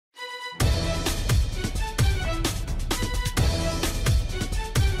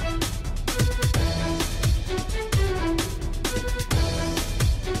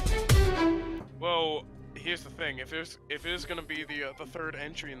saying, if it is gonna be the third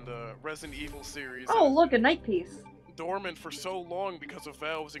entry in the Resident Evil series, Oh, look, a night piece. dormant for so long because of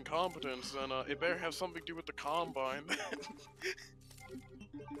Valve's incompetence, then it better have something to do with the Combine.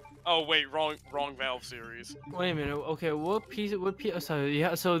 Oh wait, wrong Valve series. Wait a minute. Okay, what piece? So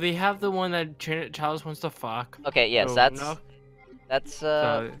yeah, so they have the one that Chalice wants to fuck. Okay, yes, So, that's no, that's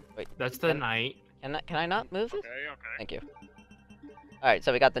wait, that's the knight. can I not move it? Okay, okay. Thank you. All right,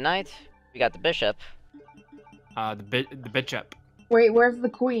 so we got the knight, we got the bishop, The bishop. Wait, where's the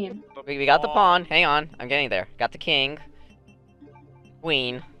queen? we got the pawn. Hang on, I'm getting there. Got the king,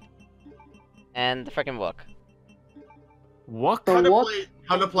 queen, and the frickin' rook. What?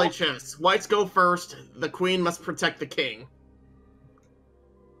 How to play chess. Whites go first. The queen must protect the king.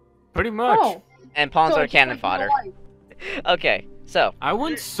 Pretty much. Oh, And pawns so are it's cannon like fodder. real life. Okay, so I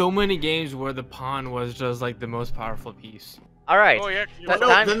won so many games where the pawn was just like the most powerful piece. all right. Oh yeah, That- No,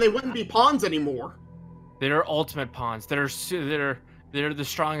 time- then they wouldn't be pawns anymore. They're ultimate pawns. They're the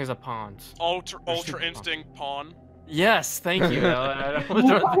strongest of pawns. Ultra super Instinct Pawn. Yes, thank you. I was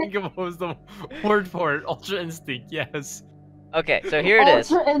trying to think of what was the word for it. Ultra instinct. Yes. Okay, so here it is.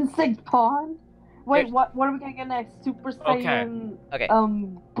 Ultra Instinct Pawn? Wait, Here's- what are we gonna get next? Super Saiyan, Okay.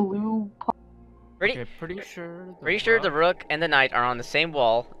 blue pawn? Pretty sure. Pretty sure the rook and the knight are on the same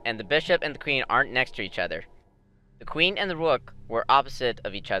wall, and the bishop and the queen aren't next to each other. The queen and the rook were opposite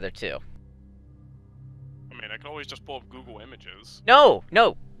of each other too. I mean, I can always just pull up Google Images. No,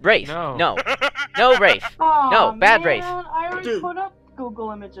 Rafe. No. No, Rafe. Aw, No, bad man, Rafe. I already Dude. put up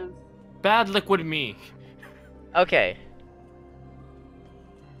Google Images. Bad liquid me. Okay.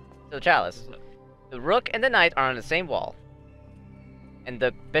 So Chalice, the rook and the knight are on the same wall, and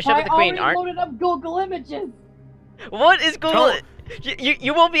the bishop and the queen I already aren't. loaded up Google Images. What is Google?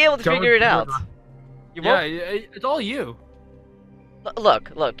 You won't be able to Don't figure it do out. that. You Yeah, won't. it's all you.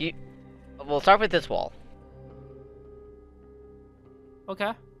 Look. We'll start with this wall.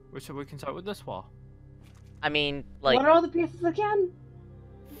 Okay. So we can start with this wall. I mean, like What are all the pieces again?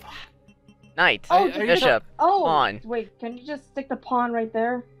 knight, Oh, bishop. Oh, Pawn. wait, can you just stick the pawn right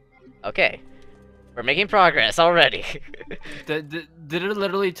there? Okay, we're making progress already. Did it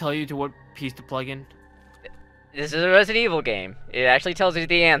literally tell you to what piece to plug in? This is a Resident Evil game. It actually tells you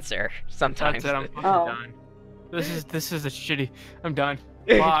the answer sometimes. That's it. I'm fucking Oh. done. This is a shitty. I'm done.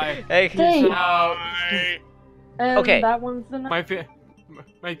 Bye. Hey, Dang. Out. Bye. And Okay. that one's the My people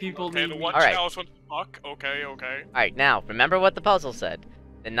Okay, need the me. one Alright. Chalice wants to fuck. Okay, okay. Alright, now, remember what the puzzle said.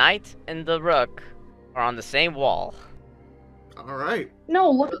 The knight and the rook are on the same wall. Alright. No,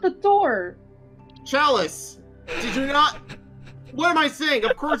 look at the door. Chalice! Did you not... What am I saying?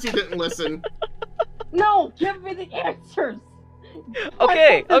 Of course you didn't listen. No, give me the answers.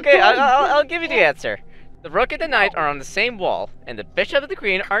 Okay, I okay, thought I'll give you the answer. The rook and the knight are on the same wall, and the bishop and the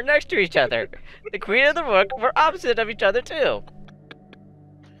queen are next to each other. The queen and the rook were opposite of each other too.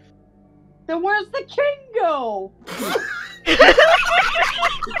 Then where's the king go?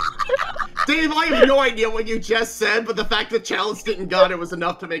 Dave, I have no idea what you just said, but the fact that Chalice didn't got it was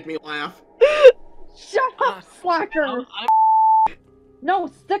enough to make me laugh. Shut up, slacker. No,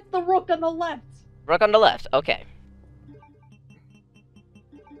 stick the rook on the left. Rook on the left, okay.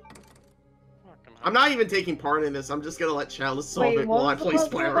 I'm not even taking part in this, I'm just gonna let Chalice solve Wait, it while I what play was the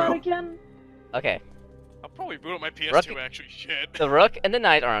puzzle about Spyro. again? Okay. I'll probably boot up my PS2 Rook- actually. Shit. The rook and the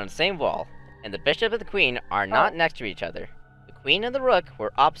knight are on the same wall, and the bishop and the queen are not Oh. next to each other. The queen and the rook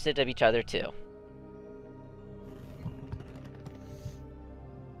were opposite of each other too.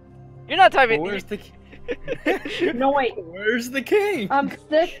 You're not typing. Where's the No, wait. Where's the king?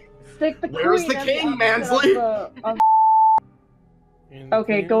 Stick the queen. Where's the as king, opposite Mansley? of And the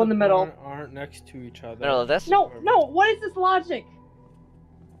Okay, queen go and in the the middle. pawn Aren't next to each other. Middle of this? No, what is this logic?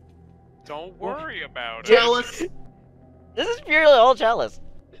 Don't worry about it. Chalice! This is purely all Chalice.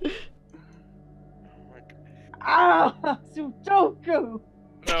 Ah, Sudoku.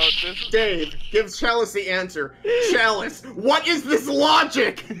 No, this is... Dave, give Chalice the answer. Chalice, what is this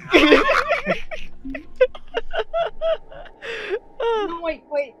logic? No, wait.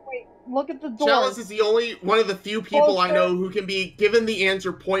 Look at the door. Chalice is the only one of the few people I know who can be given the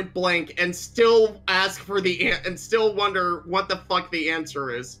answer point blank and still ask for the and still wonder what the fuck the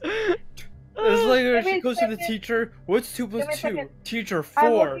answer is. It's like Give me she a goes to the second. teacher. What's 2 Give me a plus 2? second. Teacher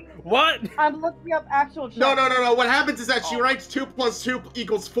I'm 4. looking- What? I'm looking up actual chat. No. What happens is that she writes 2 plus 2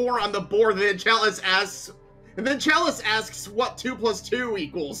 equals 4 on the board, and then Chalice asks what 2 plus 2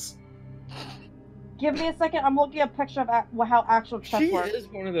 equals. Give me a second. I'm looking at a picture of how actual chess She works. is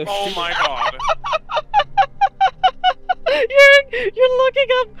one of those. Oh my god. You're looking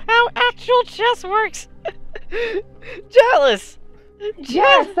up how actual chess works. Chalice.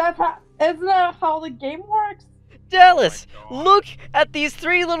 Yes, that's how. Isn't that how the game works? Chalice, Oh my God. look at these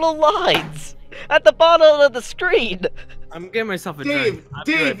 3 little lines at the bottom of the screen. I'm getting myself a Dave, drink. I'll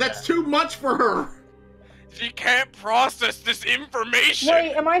be Dave, right that's back. too much for her. She can't process this information.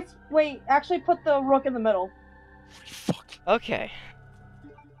 Wait, actually put the rook in the middle. Fuck. Okay.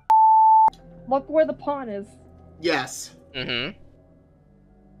 Look where the pawn is. Yes. Mm-hmm.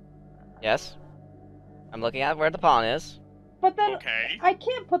 Yes. I'm looking at where the pawn is. But then Okay. I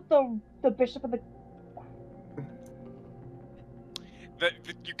can't put the bishop in the.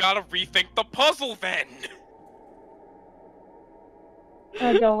 You gotta rethink the puzzle then.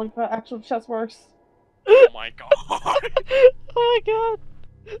 I gotta look for actual chess works. Oh my god. Oh my god.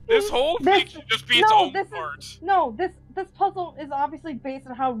 This whole thing This- should just be its no, own this is- part. No, this puzzle is obviously based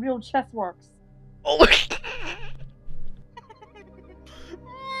on how real chess works. Oh my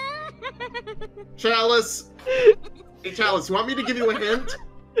Chalice. Hey, Chalice, you want me to give you a hint?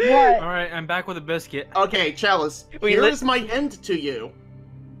 What? Alright, I'm back with a biscuit. Okay, Chalice, Wait, here's my hint to you.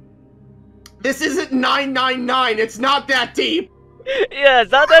 This isn't 999, it's not that deep! Yeah,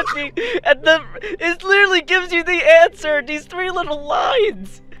 it's not that deep. And it literally gives you the answer. These 3 little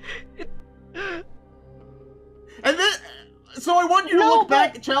lines. And then, so I want you to No, look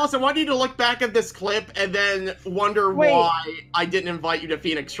back, Chalice, I want you to look back at this clip and then wonder Wait. why I didn't invite you to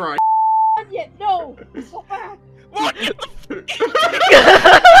Phoenix Shrine. Not yet. No. Go back. Look at the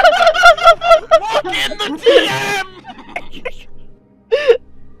Look in the DM!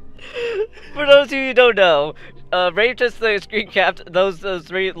 For those of you who don't know, Ray just screen capped those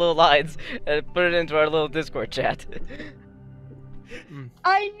 3 little lines and put it into our little Discord chat.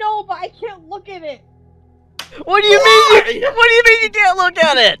 I know, but I can't look at it. What do you mean? What do you mean you can't look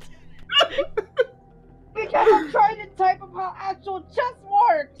at it? Because I'm trying to type of how actual chess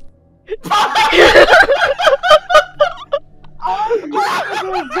works. I'm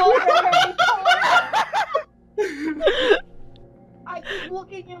I keep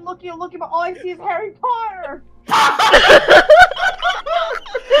looking and looking and looking, but all I see is Harry Potter.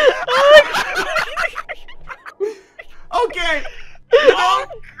 Okay. Oh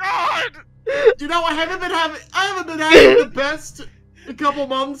god! You know, I haven't been having the best couple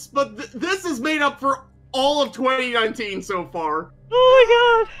months, but this is made up for all of 2019 so far.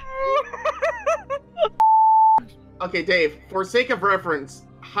 Oh my god. Okay, Dave, for sake of reference,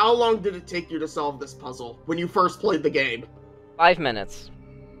 how long did it take you to solve this puzzle when you first played the game? 5 minutes.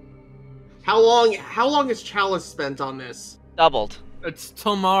 How long has Chalice spent on this? Doubled. It's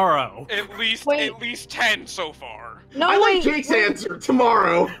tomorrow. At least Wait. 10 so far. No, I like wait, Jake's wait, answer,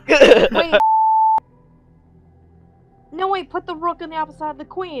 tomorrow. wait. No, wait, put the rook on the opposite side of the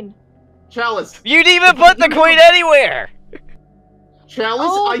queen. Chalice, You'd even put the queen anywhere! Chalice,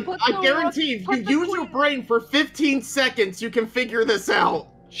 Oh, put I the guarantee if rook- you put the use your queen- brain for 15 seconds, you can figure this out.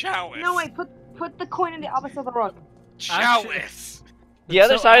 Chalice. No, wait, put the coin in the opposite of the rook. Chalice. The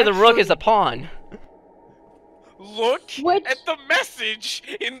other So side of the rook actually- is a pawn. Look Which- at the message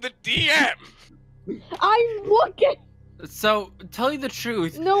in the DM. I'm looking. So, tell you the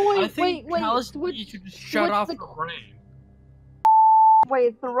truth, No, I wait, think wait. Chalice Switch, needs to just shut switch off the- her brain. wait,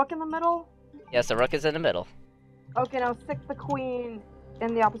 is the rook in the middle? Yes, the rook is in the middle. Okay, now stick the queen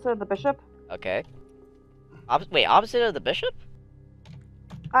in the opposite of the bishop. Okay. Wait, opposite of the bishop?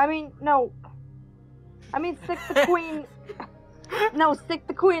 I mean, no. I mean, stick the queen. No, stick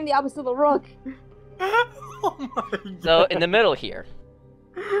the queen in the opposite of the rook. Oh my god. So, in the middle here.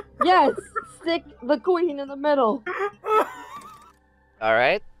 Yes, stick the queen in the middle.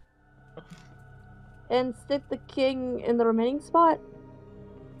 Alright. And stick the king in the remaining spot.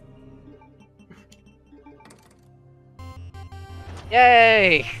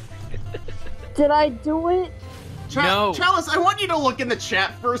 Yay! Did I do it? No. Chalice, I want you to look in the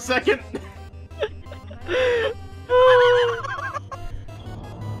chat for a second.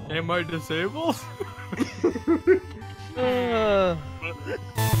 Am I disabled? Uh.